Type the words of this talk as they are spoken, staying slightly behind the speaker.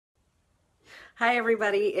Hi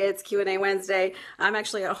everybody, it's Q&A Wednesday. I'm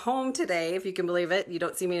actually at home today, if you can believe it. You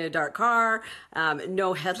don't see me in a dark car,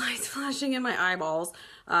 no headlights flashing in my eyeballs.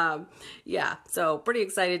 Yeah, so pretty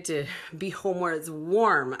excited to be home where it's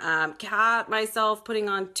warm. Caught myself putting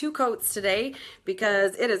on 2 coats today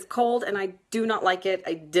because it is cold and I do not like it.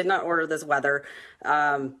 I did not order this weather.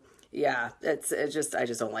 Yeah, it's just, I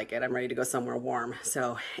just don't like it. I'm ready to go somewhere warm.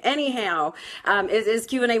 So anyhow, it is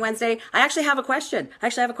Q&A Wednesday. I actually have a question.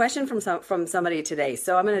 From somebody today.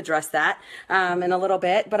 So I'm going to address that, in a little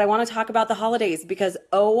bit, but I want to talk about the holidays because,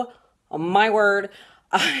 oh my word,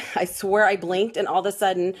 I swear I blinked and all of a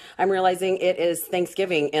sudden I'm realizing it is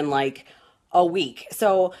Thanksgiving in like a week.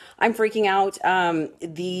 So I'm freaking out.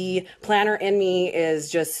 The planner in me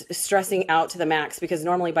is just stressing out to the max because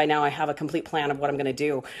normally by now I have a complete plan of what I'm going to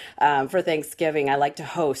do for Thanksgiving. I like to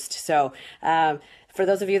host. So for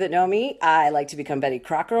those of you that know me, I like to become Betty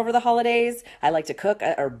Crocker over the holidays. I like to cook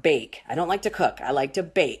or bake. I don't like to cook. I like to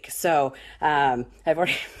bake. So I've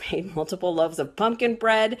already made multiple loaves of pumpkin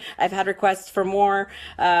bread. I've had requests for more.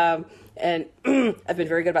 And I've been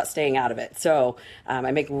very good about staying out of it. So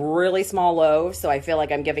I make really small loaves, so I feel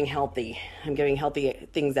like I'm giving healthy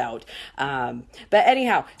things out. But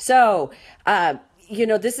anyhow, so you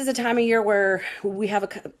know, this is a time of year where we have a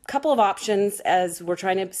couple of options as we're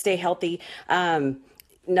trying to stay healthy.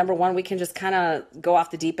 Number one, we can just kind of go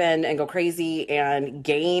off the deep end and go crazy and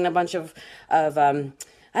gain a bunch of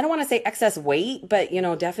I don't want to say excess weight, but, you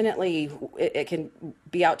know, definitely it can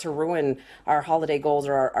be out to ruin our holiday goals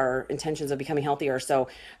or our intentions of becoming healthier. So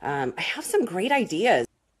I have some great ideas.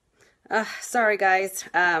 Sorry, guys.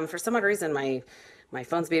 For some odd reason, my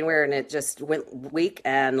phone's being weird and it just went weak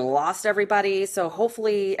and lost everybody. So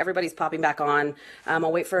hopefully everybody's popping back on.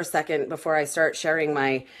 I'll wait for a second before I start sharing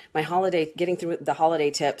my holiday, getting through the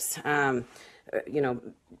holiday tips, you know,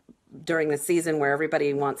 during the season where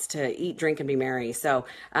everybody wants to eat, drink, and be merry. So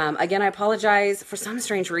again, I apologize. For some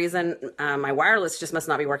strange reason, my wireless just must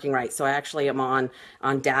not be working right. So I actually am on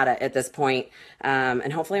data at this point.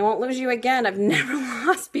 And hopefully I won't lose you again. I've never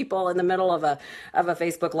lost people in the middle of a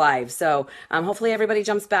Facebook Live. So hopefully everybody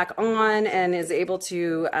jumps back on and is able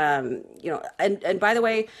to, you know, and by the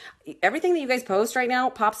way, everything that you guys post right now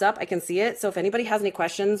pops up. I can see it. So if anybody has any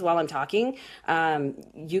questions while I'm talking,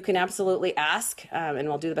 you can absolutely ask, and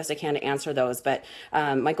I'll do the best I can to answer those. But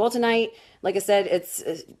my goal tonight, like I said, it's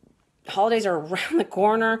holidays are around the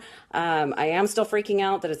corner. I am still freaking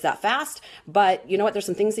out that it's that fast, but you know what? There's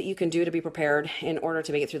some things that you can do to be prepared in order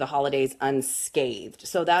to make it through the holidays unscathed.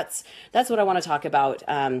 So that's what I want to talk about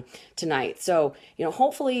tonight. So, you know,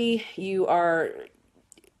 hopefully you are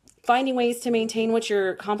finding ways to maintain what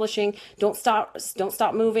you're accomplishing. Don't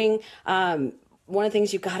stop moving. One of the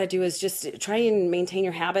things you've got to do is just try and maintain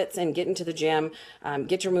your habits and get into the gym,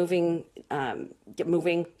 get moving,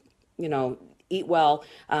 you know, eat well.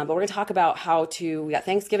 But we're going to talk about we got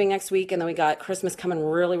Thanksgiving next week, and then we got Christmas coming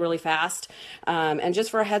really, really fast. And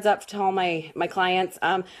just for a heads up to all my clients,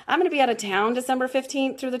 I'm going to be out of town December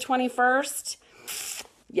 15th through the 21st.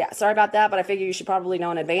 Yeah, sorry about that, but I figure you should probably know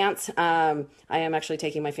in advance. I am actually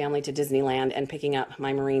taking my family to Disneyland and picking up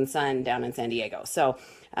my Marine son down in San Diego. So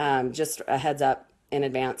just a heads up in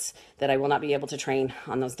advance that I will not be able to train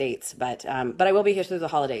on those dates, but I will be here through the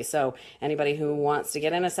holidays. So anybody who wants to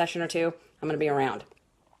get in a session or two, I'm going to be around.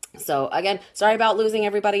 So again, sorry about losing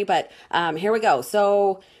everybody, but here we go.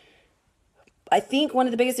 So I think one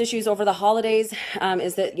of the biggest issues over the holidays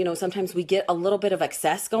is that, you know, sometimes we get a little bit of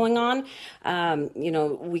excess going on. You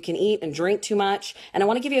know, we can eat and drink too much. And I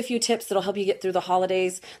want to give you a few tips that'll help you get through the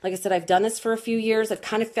holidays. Like I said, I've done this for a few years. I've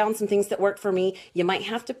kind of found some things that work for me. You might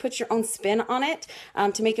have to put your own spin on it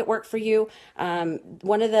to make it work for you.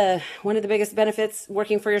 One of the biggest benefits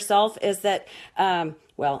working for yourself is that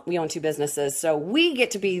well, we own 2 businesses, so we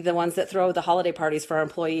get to be the ones that throw the holiday parties for our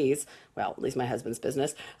employees. Well, at least my husband's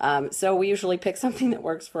business. So we usually pick something that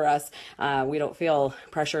works for us. We don't feel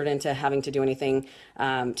pressured into having to do anything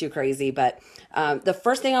too crazy. But the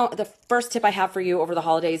first tip I have for you over the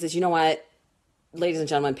holidays is, you know what, ladies and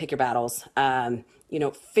gentlemen, pick your battles. You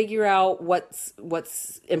know, figure out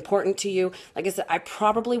what's important to you. Like I said, I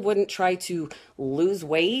probably wouldn't try to lose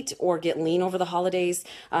weight or get lean over the holidays.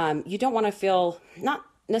 You don't want to feel not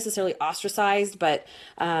necessarily ostracized, but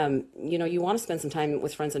you know, you want to spend some time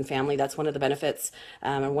with friends and family. That's one of the benefits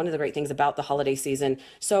and one of the great things about the holiday season.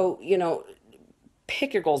 So, you know,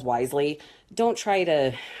 pick your goals wisely. Don't try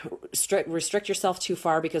to restrict yourself too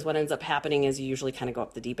far, because what ends up happening is you usually kind of go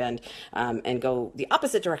up the deep end and go the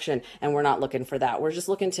opposite direction, and we're not looking for that. We're just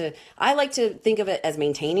looking to, I like to think of it as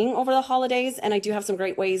maintaining over the holidays, and I do have some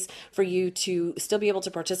great ways for you to still be able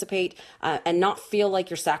to participate and not feel like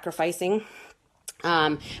you're sacrificing.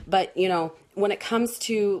 But, you know, when it comes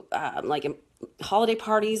to like holiday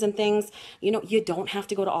parties and things, you know, you don't have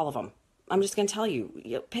to go to all of them. I'm just going to tell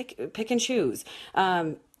you, pick and choose.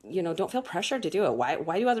 You know, don't feel pressured to do it.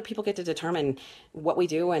 Why do other people get to determine what we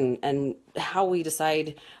do and how we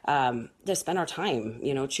decide to spend our time?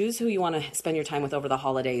 You know, choose who you want to spend your time with over the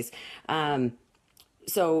holidays.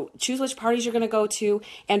 So choose which parties you're going to go to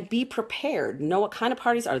and be prepared. Know what kind of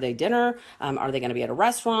parties. Are they dinner? Are they going to be at a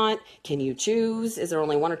restaurant? Can you choose? Is there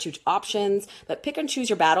only one or two options? But pick and choose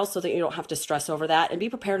your battles so that you don't have to stress over that, and be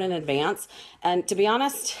prepared in advance. And to be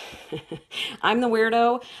honest, I'm the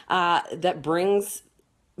weirdo that brings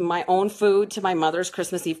my own food to my mother's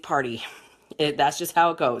Christmas Eve party. That's just how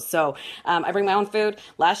it goes. So I bring my own food.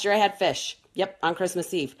 Last year I had fish. Yep, on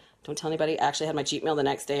Christmas Eve. Don't tell anybody. I actually had my cheat meal the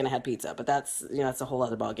next day and I had pizza, but that's, you know, that's a whole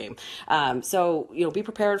other ball game. So, you know, be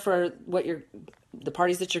prepared for the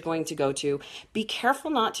parties that you're going to go to. Be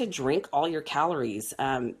careful not to drink all your calories.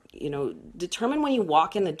 You know, determine when you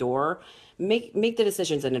walk in the door. Make the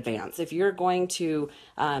decisions in advance. If you're going to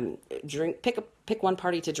pick one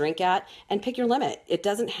party to drink at, and pick your limit. It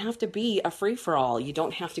doesn't have to be a free-for-all. You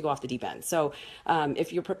don't have to go off the deep end. So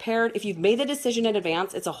if you're prepared, if you've made the decision in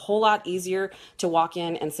advance, it's a whole lot easier to walk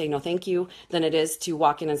in and say no thank you than it is to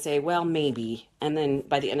walk in and say, well, maybe. And then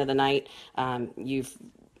by the end of the night, you've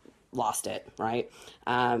lost it, right?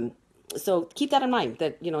 So keep that in mind,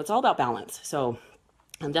 that, you know, it's all about balance. So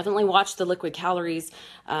definitely watch the liquid calories.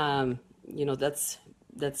 You know,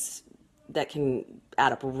 that can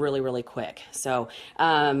add up really, really quick. So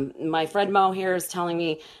my friend Mo here is telling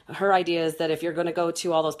me her idea is that if you're going to go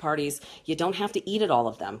to all those parties, you don't have to eat at all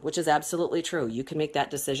of them, which is absolutely true. You can make that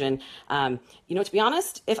decision. You know, to be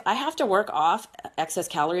honest, if I have to work off excess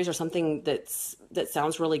calories or something that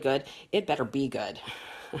sounds really good, it better be good.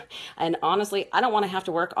 And honestly, I don't want to have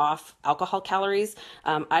to work off alcohol calories.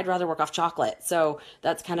 I'd rather work off chocolate. So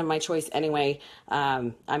that's kind of my choice anyway.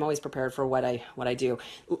 I'm always prepared for what I do.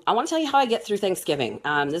 I want to tell you how I get through Thanksgiving.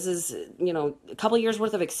 This is, you know, a couple years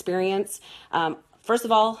worth of experience. First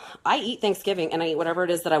of all, I eat Thanksgiving and I eat whatever it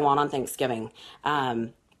is that I want on Thanksgiving.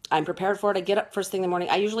 I'm prepared for it. I get up first thing in the morning.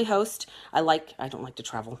 I usually host. I don't like to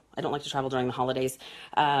travel. I don't like to travel during the holidays.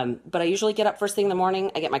 But I usually get up first thing in the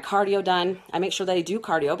morning. I get my cardio done. I make sure that I do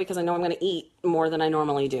cardio because I know I'm going to eat more than I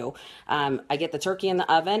normally do. I get the turkey in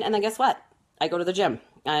the oven, and then guess what? I go to the gym.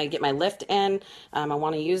 I get my lift in. I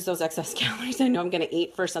want to use those excess calories I know I'm going to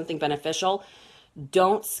eat for something beneficial.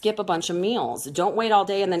 Don't skip a bunch of meals. Don't wait all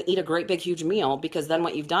day and then eat a great big huge meal, because then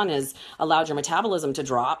what you've done is allowed your metabolism to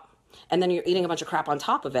drop. And then you're eating a bunch of crap on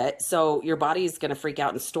top of it. So your body's going to freak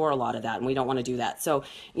out and store a lot of that. And we don't want to do that. So,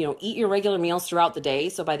 you know, eat your regular meals throughout the day.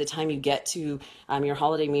 So by the time you get to your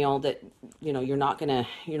holiday meal, that, you know, you're not going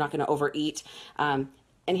to overeat. And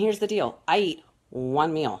here's the deal. I eat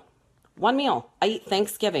one meal. I eat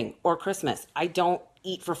Thanksgiving or Christmas. I don't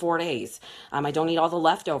eat for 4 days. I don't eat all the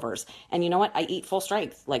leftovers. And you know what? I eat full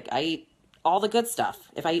strength. Like, I eat all the good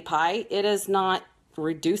stuff. If I eat pie, it is not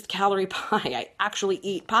reduced calorie pie. I actually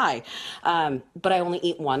eat pie, but I only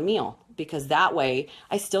eat one meal, because that way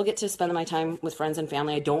I still get to spend my time with friends and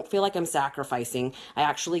family. I don't feel like I'm sacrificing. I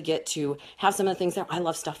actually get to have some of the things that I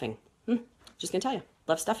love. Stuffing. Just gonna tell you,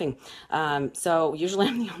 love stuffing. So usually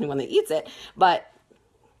I'm the only one that eats it, but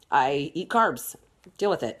I eat carbs.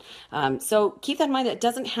 Deal with it. So keep that in mind, that it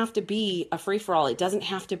doesn't have to be a free-for-all. It doesn't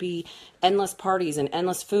have to be endless parties and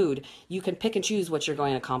endless food. You can pick and choose what you're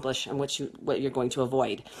going to accomplish and what you're going to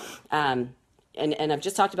avoid. And I've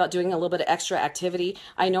just talked about doing a little bit of extra activity.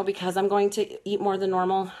 I know, because I'm going to eat more than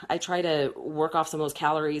normal, I try to work off some of those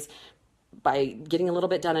calories by getting a little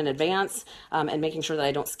bit done in advance, and making sure that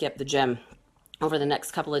I don't skip the gym over the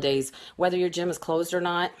next couple of days, whether your gym is closed or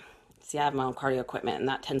not. See, I have my own cardio equipment, and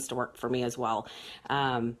that tends to work for me as well.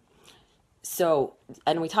 So,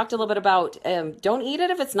 and we talked a little bit about, don't eat it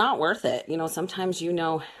if it's not worth it. You know, sometimes, you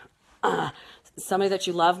know, somebody that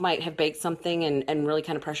you love might have baked something and really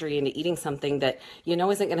kind of pressure you into eating something that, you know,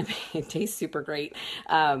 isn't going to taste super great.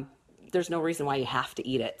 There's no reason why you have to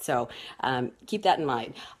eat it. So keep that in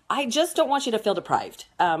mind. I just don't want you to feel deprived.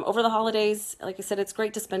 Over the holidays, like I said, it's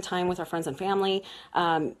great to spend time with our friends and family.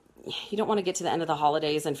 You don't want to get to the end of the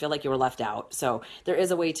holidays and feel like you were left out. So there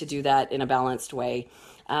is a way to do that in a balanced way.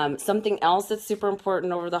 Something else that's super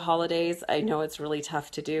important over the holidays, I know it's really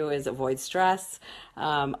tough to do, is avoid stress.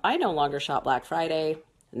 I no longer shop Black Friday.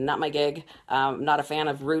 Not my gig. Not a fan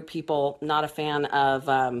of rude people. Not a fan of...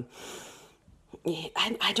 I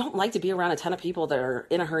don't like to be around a ton of people that are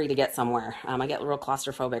in a hurry to get somewhere. I get real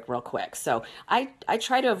claustrophobic real quick. So I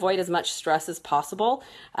try to avoid as much stress as possible.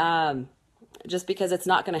 Just because it's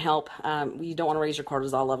not going to help. You don't want to raise your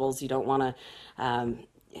cortisol levels. You don't want to,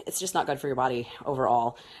 it's just not good for your body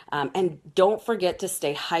overall. And don't forget to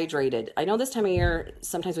stay hydrated. I know this time of year,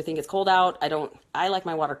 sometimes we think it's cold out. I like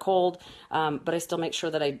my water cold, but I still make sure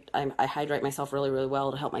that I hydrate myself really, really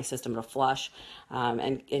well to help my system to flush,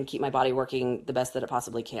 and keep my body working the best that it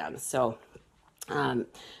possibly can. So,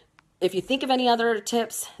 if you think of any other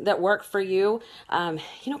tips that work for you,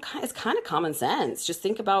 it's kind of common sense. Just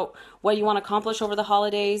think about what you want to accomplish over the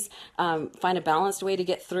holidays. Find a balanced way to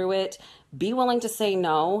get through it. Be willing to say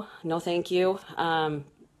no, thank you.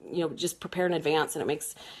 Just prepare in advance, and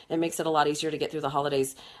it makes it a lot easier to get through the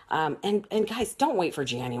holidays. And guys, don't wait for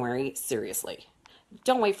January. Seriously,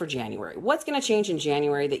 don't wait for January. What's going to change in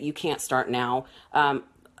January that you can't start now?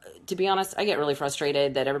 To be honest, I get really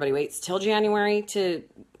frustrated that everybody waits till January to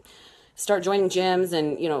start joining gyms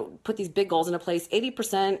and, put these big goals into place.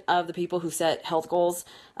 80% of the people who set health goals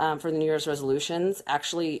for the New Year's resolutions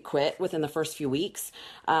actually quit within the first few weeks.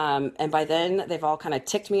 And by then they've all kind of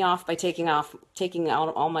ticked me off by taking out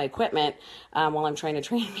all my equipment while I'm trying to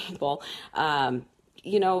train people. It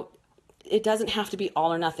doesn't have to be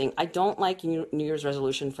all or nothing. I don't like New Year's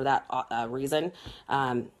resolution for that reason,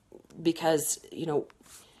 because,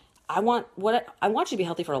 I want you to be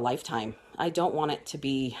healthy for a lifetime. I don't want it to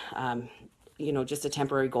be, just a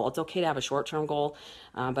temporary goal. It's okay to have a short-term goal,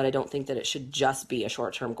 but I don't think that it should just be a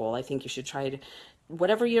short-term goal. I think you should try to,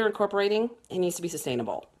 whatever you're incorporating, it needs to be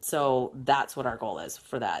sustainable. So that's what our goal is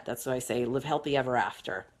for that. That's why I say live healthy ever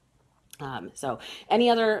after. So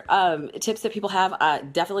any other tips that people have,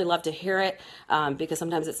 definitely love to hear it, because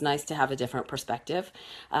sometimes it's nice to have a different perspective.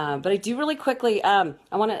 But I do really quickly,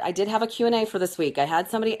 I did have a Q&A for this week. I had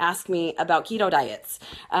somebody ask me about keto diets,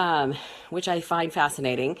 which I find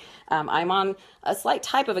fascinating. I'm on a slight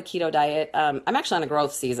type of a keto diet. I'm actually on a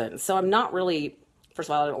growth season, so I'm not really, first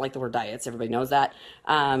of all, I don't like the word diets. Everybody knows that.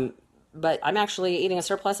 But I'm actually eating a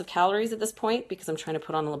surplus of calories at this point because I'm trying to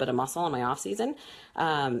put on a little bit of muscle in my off season.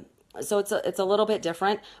 So it's a little bit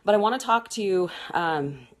different, but I want to talk to you.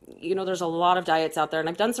 There's a lot of diets out there, and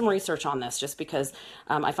I've done some research on this just because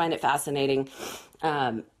I find it fascinating.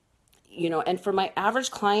 And for my average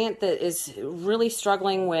client that is really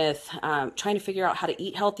struggling with trying to figure out how to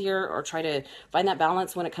eat healthier or try to find that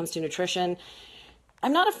balance when it comes to nutrition,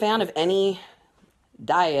 I'm not a fan of any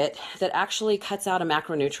diet that actually cuts out a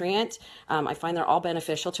macronutrient. I find they're all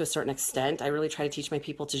beneficial to a certain extent. I really try to teach my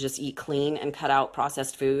people to just eat clean and cut out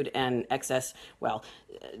processed food and excess,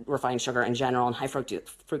 refined sugar in general, and high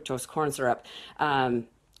fructose corn syrup.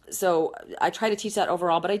 So I try to teach that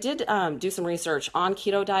overall, but I did do some research on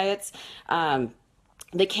keto diets.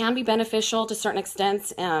 They can be beneficial to certain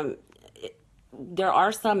extents. There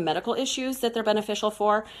are some medical issues that they're beneficial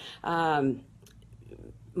for.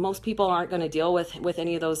 Most people aren't going to deal with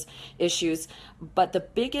any of those issues, but the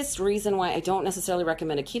biggest reason why I don't necessarily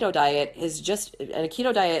recommend a keto diet is just a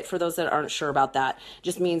keto diet, for those that aren't sure about that,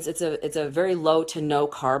 just means it's a very low to no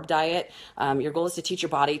carb diet. Your goal is to teach your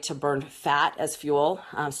body to burn fat as fuel,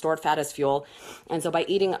 stored fat as fuel. And so by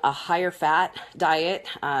eating a higher fat diet,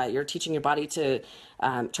 you're teaching your body to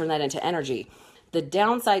turn that into energy. The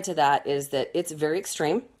downside to that is that it's very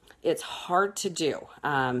extreme. It's hard to do.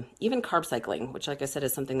 Even carb cycling, which, like I said,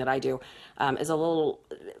 is something that I do, is a little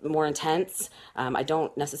more intense. I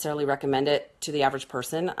don't necessarily recommend it to the average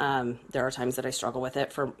person. There are times that I struggle with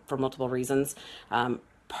it for multiple reasons,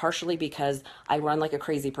 partially because I run like a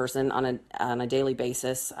crazy person on a daily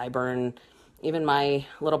basis. I burn, even my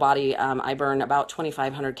little body, I burn about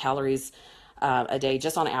 2,500 calories a day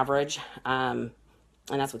just on average, and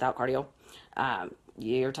that's without cardio.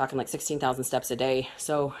 You're talking like 16,000 steps a day.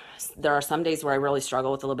 So there are some days where I really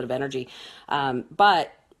struggle with a little bit of energy.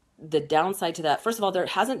 But the downside to that, first of all, there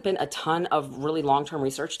hasn't been a ton of really long-term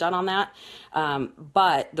research done on that.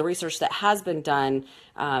 But the research that has been done,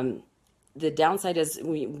 the downside is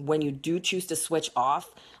when you do choose to switch off,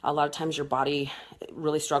 a lot of times your body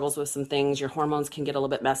really struggles with some things. Your hormones can get a little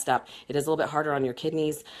bit messed up. It is a little bit harder on your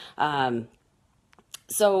kidneys.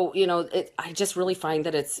 So, I just really find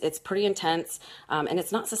that it's pretty intense, and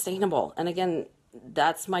it's not sustainable. And again,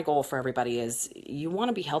 that's my goal for everybody, is you want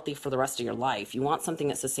to be healthy for the rest of your life. You want something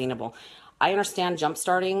that's sustainable. I understand jump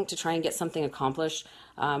starting to try and get something accomplished,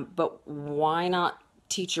 but why not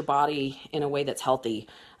teach your body in a way that's healthy,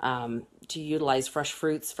 to utilize fresh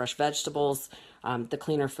fruits, fresh vegetables, the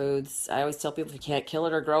cleaner foods. I always tell people, if you can't kill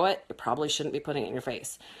it or grow it, you probably shouldn't be putting it in your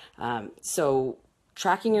face. So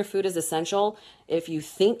tracking your food is essential. If you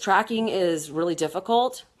think tracking is really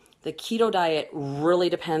difficult, the keto diet really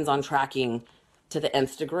depends on tracking to the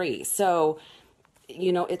nth degree. So,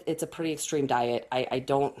 it's a pretty extreme diet. I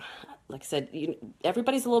don't, like I said,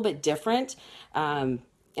 everybody's a little bit different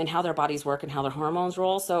in how their bodies work and how their hormones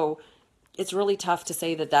roll. So it's really tough to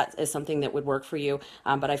say that that is something that would work for you.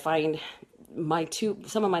 But I find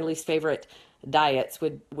some of my least favorite diets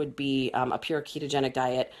would be a pure ketogenic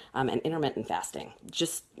diet and intermittent fasting.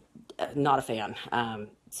 Just not a fan.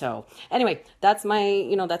 So anyway, that's my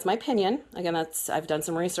opinion. Again, I've done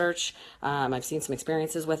some research. I've seen some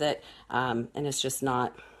experiences with it. And it's just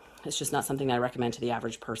not something that I recommend to the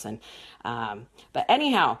average person. But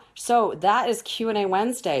anyhow, so that is Q&A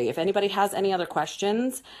Wednesday. If anybody has any other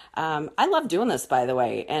questions, I love doing this, by the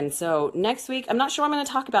way. And so next week, I'm not sure what I'm going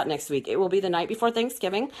to talk about next week. It will be the night before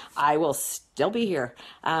Thanksgiving. I will still be here.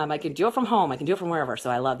 I can do it from home. I can do it from wherever.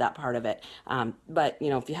 So I love that part of it. But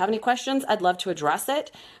if you have any questions, I'd love to address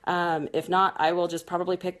it. If not, I will just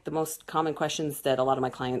probably pick the most common questions that a lot of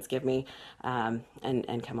my clients give me, and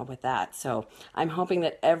come up with that. So I'm hoping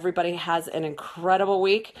that everybody has an incredible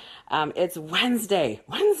week. It's Wednesday.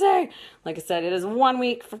 Like I said, it is 1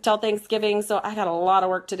 week till Thanksgiving. So I got a lot of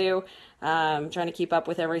work to do. Trying to keep up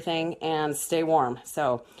with everything and stay warm.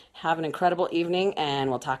 So have an incredible evening, and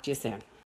we'll talk to you soon.